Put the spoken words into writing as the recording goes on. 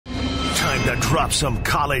Time to drop some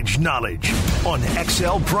college knowledge on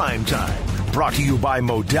XL Primetime. Brought to you by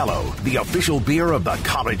Modelo, the official beer of the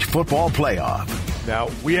College Football Playoff. Now,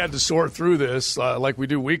 we had to sort through this like we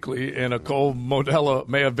do weekly, and a cold Modelo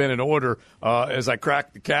may have been in order. As I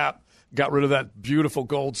cracked the cap, got rid of that beautiful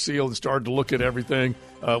gold seal and started to look at everything.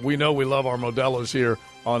 We know we love our Modelos here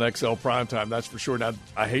on XL Primetime, that's for sure. Now,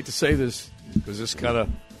 I hate to say this because this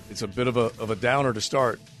it's a bit of a downer to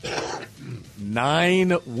start.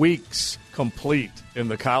 9 weeks complete in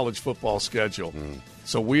the college football schedule.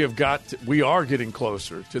 So we are getting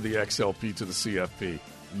closer to the XLP, to the CFP.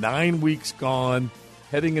 9 weeks gone,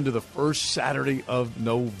 heading into the first Saturday of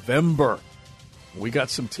November. We got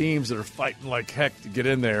some teams that are fighting like heck to get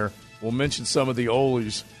in there. We'll mention some of the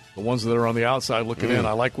Olies, the ones that are on the outside looking in.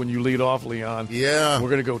 I like when you lead off, Leon. Yeah. We're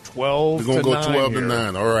going to go 12 to 9. We're going to go 12 here. to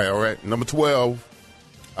 9. All right. Number 12,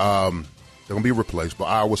 they're going to be replaced by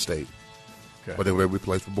Iowa State. Okay. But they will be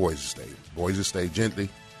replaced for Boise State. Boise State, Gently.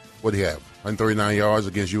 What do you have? 139 yards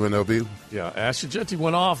against UNLV? Yeah, Ashton Gentry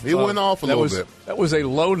went off. He went off a little bit. That was a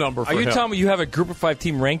low number for him. Are you telling me you have a Group of 5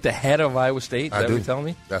 team ranked ahead of Iowa State? Is I that do. what you're telling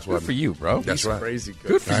me? That's what Good for you, bro. That's right. Crazy good.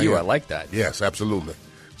 Good for you. I like that. Yes, absolutely.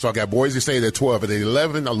 So I got Boise State at 12. At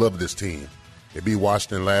 11, I love this team. They beat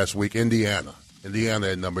Washington last week. Indiana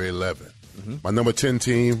at number 11. My number 10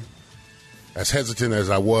 team, as hesitant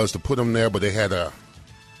as I was to put them there, but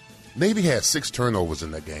Navy had 6 turnovers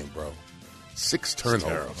in that game, bro. 6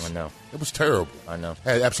 turnovers. I know. It was terrible. I know.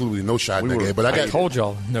 Had absolutely no shot in that game. But I told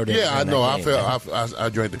y'all no damn. Yeah, I know. I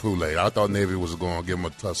drank the Kool-Aid. I thought Navy was going to give them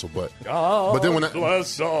a tussle, but then when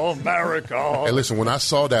bless America. Hey, listen, when I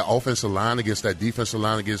saw that offensive line against that defensive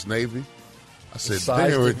line against Navy, I said,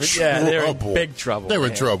 they're in trouble. Yeah, they're in big trouble. They're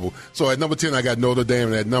in trouble. So at number 10, I got Notre Dame,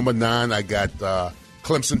 and at number 9, I got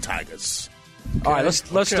Clemson Tigers. Okay. All right,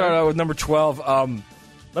 let's start out with number 12.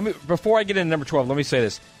 Before I get into number 12, let me say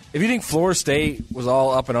this. If you think Florida State was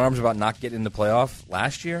all up in arms about not getting in the playoff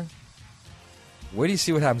last year, wait do you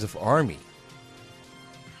see what happens if Army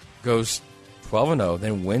goes 12-0,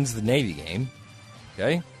 then wins the Navy game,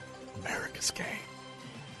 okay? America's game.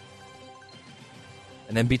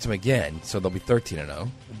 And then beats them again, so they'll be 13-0.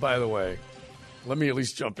 By the way, let me at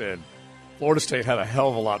least jump in. Florida State had a hell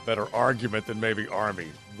of a lot better argument than maybe Army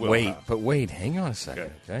will have. Wait, hang on a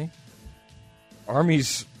second, okay?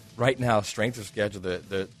 Army's right now strength of schedule,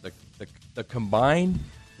 the combined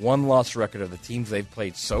one-loss record of the teams they've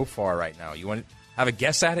played so far right now. You want to have a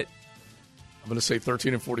guess at it? I'm going to say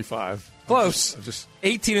 13-45. Close.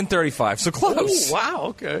 18-35, so close. Oh, wow,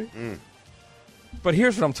 okay. But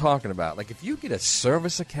here's what I'm talking about. Like, if you get a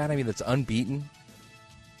service academy that's unbeaten,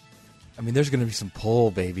 I mean, there's going to be some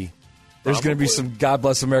pull, baby. There's going to be some God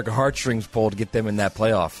Bless America heartstrings pull to get them in that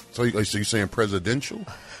playoff. So you're saying presidential?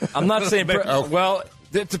 I'm not saying well,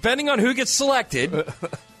 depending on who gets selected,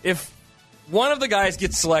 if one of the guys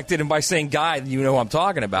gets selected, and by saying guy, you know who I'm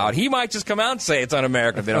talking about, he might just come out and say it's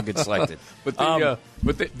un-American if they don't get selected. But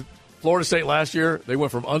Florida State last year, they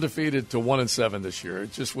went from undefeated to 1-7 this year.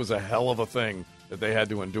 It just was a hell of a thing that they had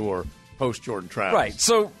to endure post Jordan Travis. Right.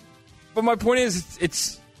 So, but my point is,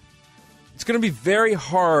 it's going to be very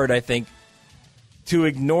hard, I think, to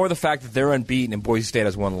ignore the fact that they're unbeaten and Boise State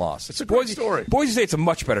has one loss. It's a great story. Boise State's a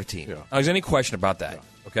much better team. Yeah. There's any question about that.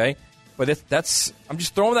 Yeah. Okay, but I'm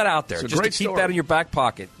just throwing that out there just to keep that in your back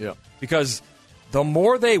pocket. Yeah. Because the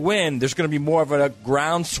more they win, there's going to be more of a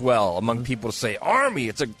groundswell among people to say, Army,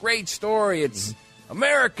 it's a great story. It's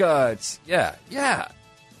America. It's yeah.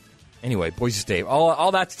 Anyway, Boise State.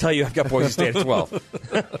 All that to tell you, I've got Boise State at 12.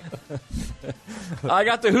 I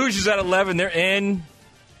got the Hoosiers at 11. They're in.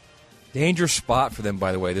 Dangerous spot for them,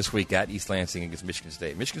 by the way, this week at East Lansing against Michigan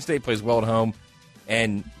State. Michigan State plays well at home,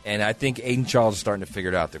 and I think Aiden Charles is starting to figure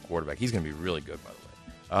it out, their quarterback. He's going to be really good, by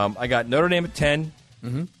the way. I got Notre Dame at 10,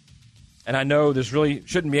 and I know there's really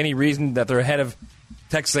shouldn't be any reason that they're ahead of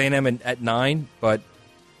Texas A&M at 9, but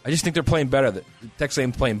I just think they're playing better. Texas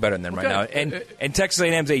A&M's playing better than them right now. And Texas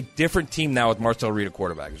A&M's a different team now with Marcel Reed at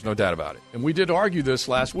quarterback. There's no doubt about it. And we did argue this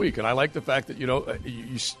last week, and I like the fact that,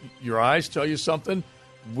 your eyes tell you something.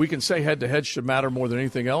 We can say head-to-head should matter more than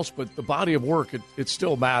anything else, but the body of work, it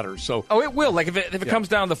still matters. So, it will. Like, if it comes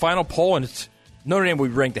down to the final poll and it's Notre Dame will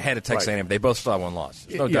be ranked ahead of Texas A&M, they both still have one loss.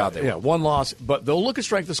 There's no doubt they will. One loss, but they'll look at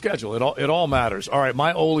strength of schedule. It all matters. All right,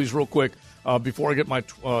 my Olies real quick before I get my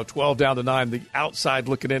 12 down to 9. The outside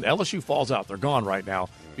looking in, LSU falls out. They're gone right now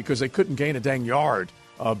because they couldn't gain a dang yard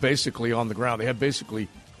basically on the ground. They had basically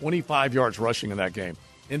 25 yards rushing in that game.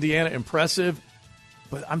 Indiana, impressive.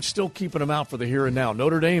 But I'm still keeping them out for the here and now.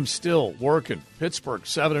 Notre Dame still working. Pittsburgh,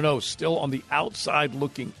 7-0, still on the outside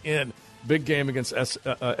looking in. Big game against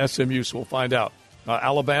SMU, so we'll find out.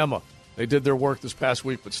 Alabama, They did their work this past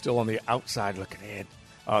week, but still on the outside looking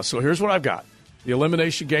in. So here's what I've got. The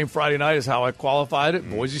elimination game Friday night is how I qualified it.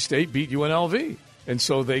 Boise State beat UNLV. And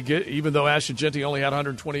so they get, even though Ashton Genty only had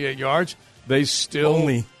 128 yards, they still.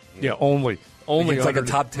 Only. It's like a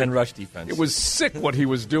top 10 rush defense. It was sick what he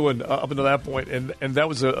was doing up until that point, and that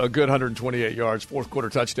was a good 128 yards, fourth quarter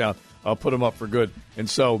touchdown, put him up for good. And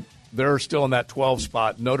so they're still in that 12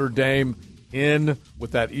 spot. Notre Dame in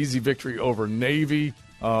with that easy victory over Navy.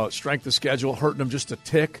 Strength of schedule hurting them just a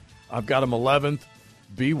tick. I've got them 11th.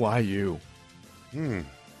 BYU.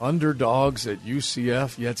 Underdogs at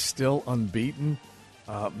UCF, yet still unbeaten.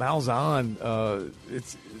 Malzahn,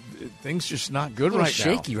 things just not good right now.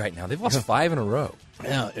 Shaky right now. They've lost 5 in a row.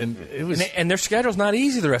 Yeah, and it was, and their schedule's not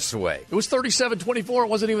easy the rest of the way. It was 37-24. It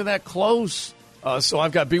wasn't even that close. So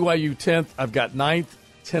I've got BYU 10th. I've got 9th,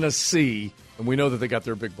 Tennessee, and we know that they got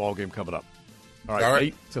their big ball game coming up. All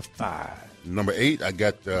right. 8-5. Number 8, I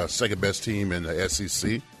got the second best team in the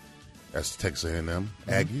SEC. That's Texas A&M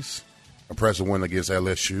Aggies. Impressive win against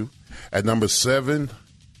LSU. At number 7,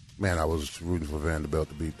 man, I was rooting for Vanderbilt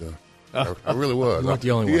to beat them. I really was. You're not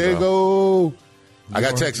the only one. Diego. I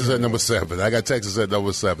got Texas at number 7.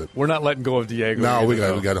 We're not letting go of Diego. No, we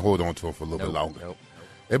got to hold on to him for a little bit longer. Nope.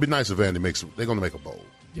 It'd be nice if Vandy makes. They're going to make a bowl.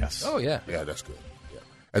 Yes. Oh yeah. Yeah, that's good. Yeah.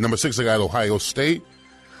 At number 6, I got Ohio State,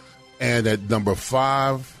 and at number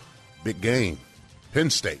 5, big game, Penn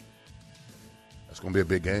State. That's going to be a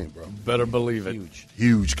big game, bro. Better believe it.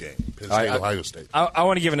 Huge game. Penn State, Ohio State. I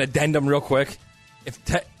want to give an addendum real quick. If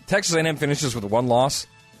Texas A&M finishes with 1 loss,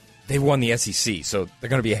 they won the SEC, so they're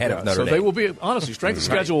going to be ahead of Notre Dame. So they will be, honestly, strength of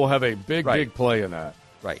schedule will have a big play in that.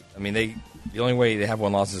 Right. I mean, the only way they have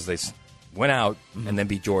 1 loss is they went out and then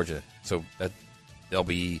beat Georgia. So they'll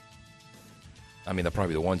be, they'll probably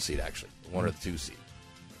be the 1 seed, actually, the 1 or the 2 seed.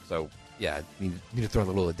 So, yeah, need to throw a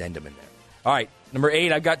little addendum in there. All right, number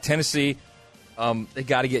 8, I've got Tennessee. They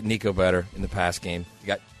got to get Nico better in the pass game. You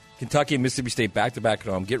got Kentucky and Mississippi State back-to-back at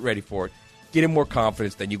home. Get ready for it. Get him more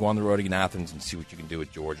confidence. Then you go on the road against Athens and see what you can do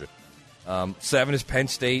with Georgia. 7 is Penn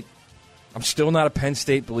State. I'm still not a Penn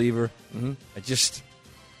State believer. It just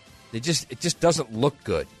doesn't look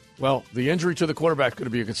good. Well, the injury to the quarterback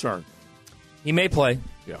could be a concern. He may play.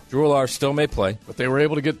 Yeah. Drew Allard still may play. But they were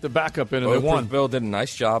able to get the backup in and they won. Bill did a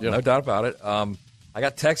nice job, no doubt about it. I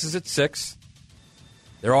got Texas at 6.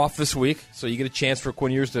 They're off this week, so you get a chance for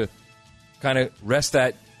Quinn Ewers to kind of rest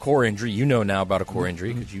that core injury. You know now about a core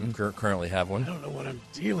injury because you currently have one. I don't know what I'm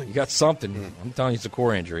dealing with. You got something. I'm telling you it's a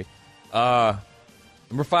core injury. Number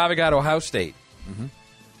 5, I got Ohio State.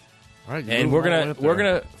 All right, and we're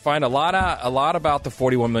gonna find a lot about the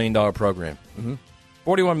 $41 million program.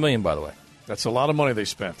 $41 million, by the way. That's a lot of money they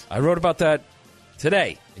spent. I wrote about that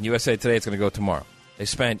today in USA Today. It's going to go tomorrow. They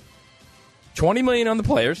spent $20 million on the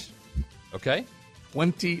players. Okay,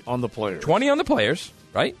 20 on the players. 20 on the players,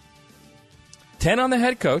 right? 10 on the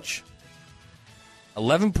head coach.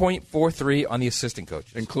 11.43 on the assistant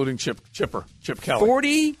coaches, including Chip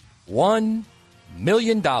Kelly. $41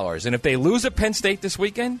 million, and if they lose at Penn State this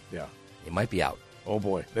weekend, they might be out. Oh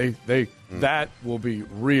boy, that will be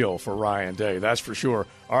real for Ryan Day. That's for sure.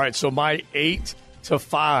 All right, so my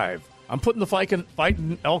 8-5. I'm putting the fighting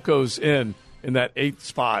Elkos in that 8th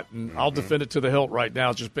spot, and I'll defend it to the hilt right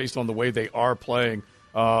now, just based on the way they are playing.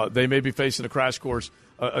 They may be facing a crash course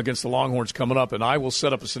against the Longhorns coming up, and I will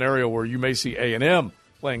set up a scenario where you may see A&M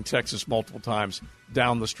playing Texas multiple times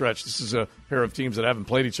down the stretch. This is a pair of teams that haven't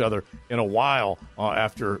played each other in a while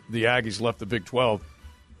after the Aggies left the Big 12.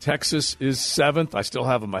 Texas is 7th. I still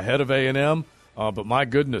have them ahead of A&M, but my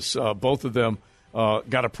goodness, both of them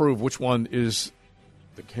got to prove which one is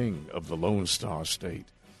the king of the Lone Star State.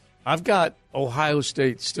 I've got Ohio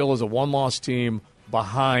State still as a 1-loss team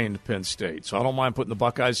behind Penn State, so I don't mind putting the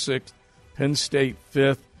Buckeyes 6th, Penn State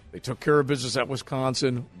 5th. They took care of business at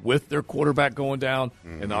Wisconsin with their quarterback going down,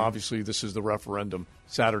 and obviously this is the referendum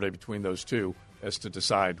Saturday between those two as to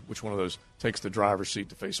decide which one of those takes the driver's seat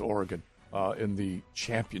to face Oregon in the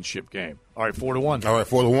championship game. All right, 4-1. All right,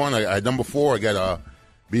 4-1. I number 4, I got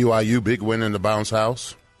BYU, big win in the bounce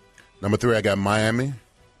house. Number 3, I got Miami.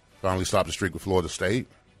 Finally stopped the streak with Florida State.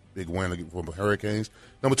 Big win for the Hurricanes.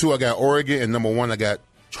 Number 2, I got Oregon, and number 1, I got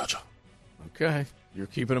Georgia. Okay, you're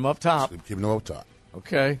keeping them up top. Keeping them up top.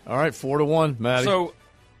 Okay, all right, 4-1, Matty. So,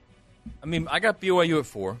 I got BYU at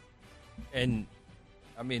 4, and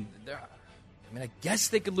I guess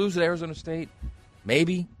they could lose at Arizona State,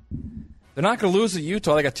 maybe. They're not going to lose at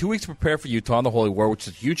Utah. They got 2 weeks to prepare for Utah in the Holy War, which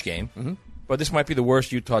is a huge game. But this might be the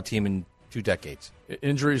worst Utah team in 2 decades.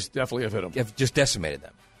 Injuries definitely have hit them. Have just decimated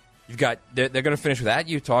them. They're going to finish with at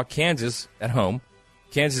Utah, Kansas at home.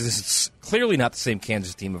 Kansas is clearly not the same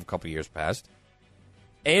Kansas team of a couple years past.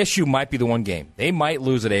 ASU might be the one game. They might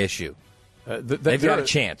lose at ASU. They've got a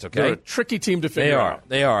chance, okay? They're a tricky team to figure out.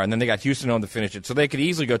 They are. And then they got Houston on to finish it. So they could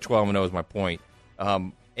easily go 12-0 is my point.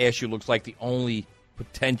 ASU looks like the only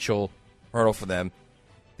potential hurdle for them.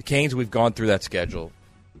 The Canes, we've gone through that schedule.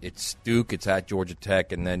 It's Duke, it's at Georgia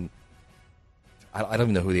Tech, and then I don't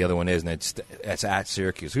even know who the other one is, and it's at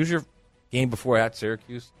Syracuse. Who's your game before at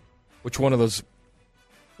Syracuse? Which one of those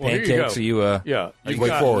pancakes are you?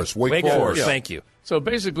 Wake Forest. Wake Forest. Yeah. Thank you. So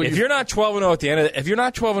basically, if you're not 12-0 at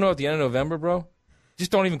the end of November, bro, just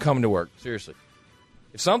don't even come to work. Seriously.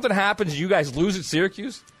 If something happens, you guys lose at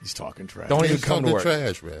Syracuse. He's talking trash. Don't even come to work.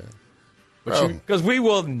 Trash, man. Because we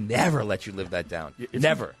will never let you live that down.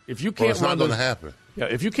 Never. If you can't it's not going to happen. Yeah,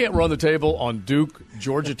 if you can't run the table on Duke,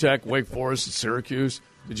 Georgia Tech, Wake Forest, and Syracuse,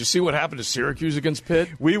 did you see what happened to Syracuse against Pitt?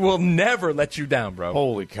 We will never let you down, bro.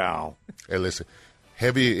 Holy cow. Hey, listen,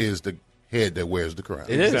 heavy is the head that wears the crown.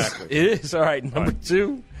 It is. All right, number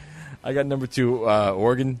 2. I got number 2,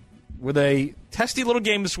 Oregon, with a testy little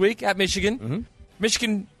game this week at Michigan. Mm-hmm.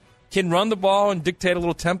 Michigan can run the ball and dictate a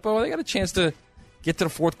little tempo. They got a chance to get to the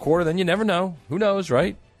fourth quarter. Then you never know. Who knows,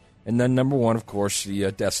 right? And then number 1, of course, the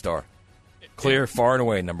Death Star. Clear, far and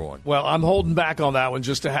away, number 1. Well, I'm holding back on that one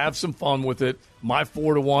just to have some fun with it. My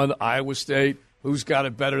 4-1, Iowa State. Who's got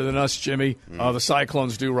it better than us, Jimmy? The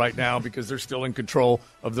Cyclones do right now because they're still in control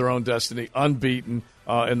of their own destiny, unbeaten,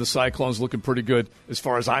 and the Cyclones looking pretty good as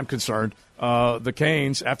far as I'm concerned. The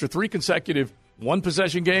Canes, after 3 consecutive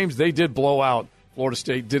one-possession games, they did blow out Florida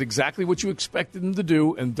State, did exactly what you expected them to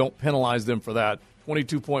do, and don't penalize them for that.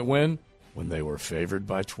 22-point win when they were favored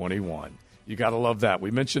by 21. You got to love that.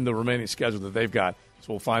 We mentioned the remaining schedule that they've got,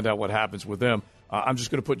 so we'll find out what happens with them. I'm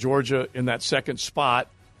just going to put Georgia in that second spot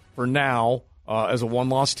for now as a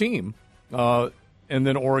one-loss team, and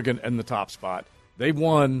then Oregon in the top spot. They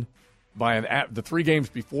won by the 3 games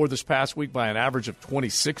before this past week by an average of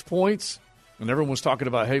 26 points, and everyone was talking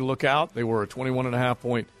about, hey, look out. They were a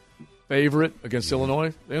 21.5-point favorite against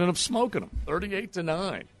Illinois. They ended up smoking them,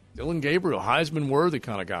 38-9. Dylan Gabriel, Heisman-worthy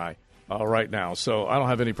kind of guy right now. So I don't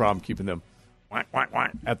have any problem keeping them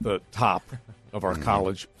at the top of our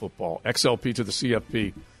college football. XLP to the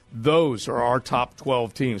CFP. Those are our top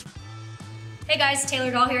 12 teams. Hey guys,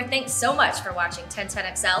 Taylor Doll here. Thanks so much for watching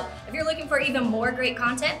 1010XL. If you're looking for even more great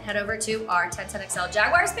content, head over to our 1010XL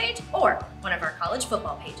Jaguars page or one of our college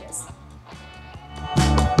football pages.